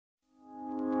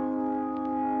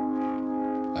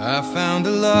I found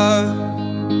a love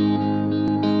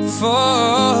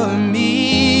for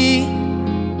me.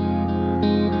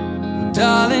 Well,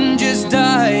 darling, just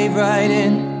dive right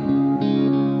in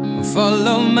and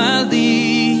follow my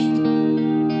lead.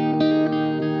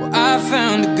 Well, I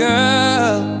found a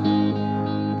girl,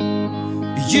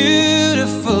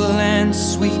 beautiful and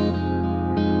sweet.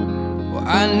 Well,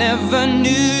 I never knew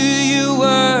you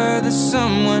were the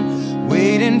someone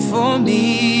waiting for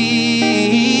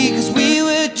me. 'Cause we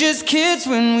were just kids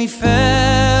when we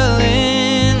fell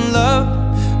in love,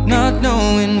 not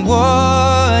knowing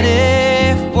what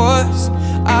it was.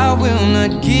 I will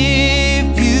not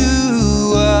give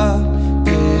you up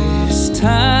this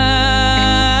time.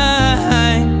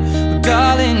 Well,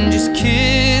 darling, just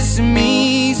kiss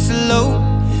me slow.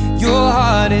 Your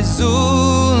heart is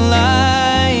all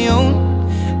I own,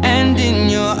 and in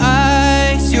your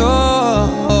eyes you're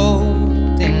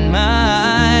holding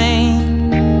mine.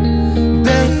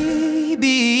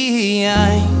 Baby,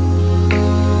 I'm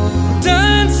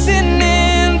dancing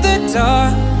in the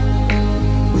dark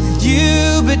with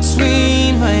you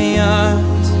between my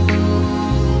arms,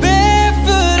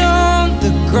 barefoot on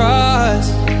the grass.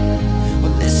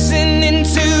 We're listening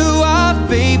to our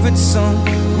favorite song.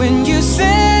 When you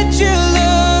said you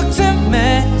looked a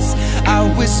mess, I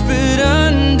whispered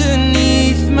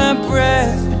underneath my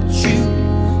breath, but you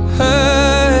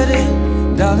heard it.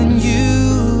 Darling, you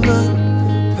look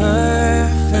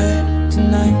perfect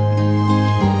tonight.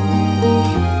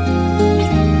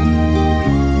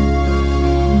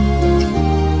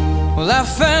 Well, I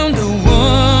found a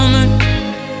woman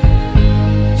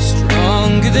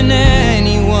stronger than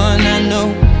anyone I know.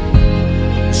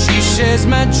 She shares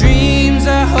my dreams.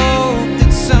 I hope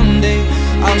that someday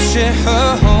I'll share her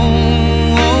home.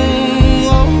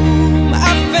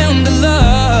 I found a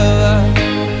love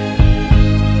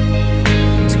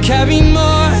to carry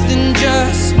more than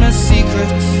just my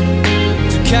secrets,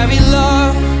 to carry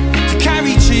love, to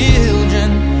carry children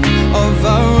of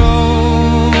our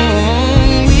own.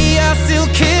 We are still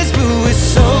kids, but we're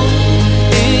so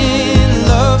in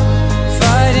love,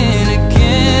 fighting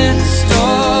against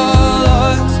all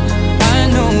odds. I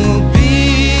know we'll be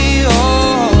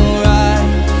alright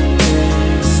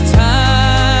this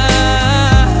time.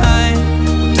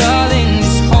 Darling,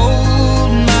 just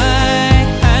hold my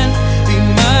hand, be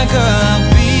my girl, I'll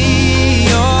be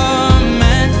your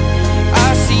man. I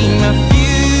see my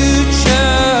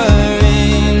future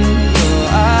in your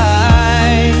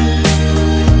eyes.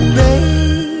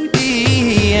 Baby,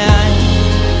 I'm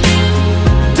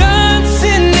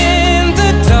dancing in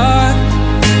the dark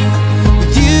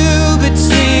with you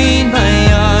between my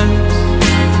arms,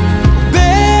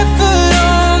 barefoot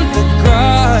on the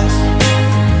grass,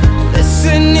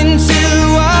 listening to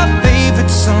our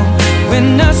favorite song. When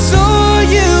I saw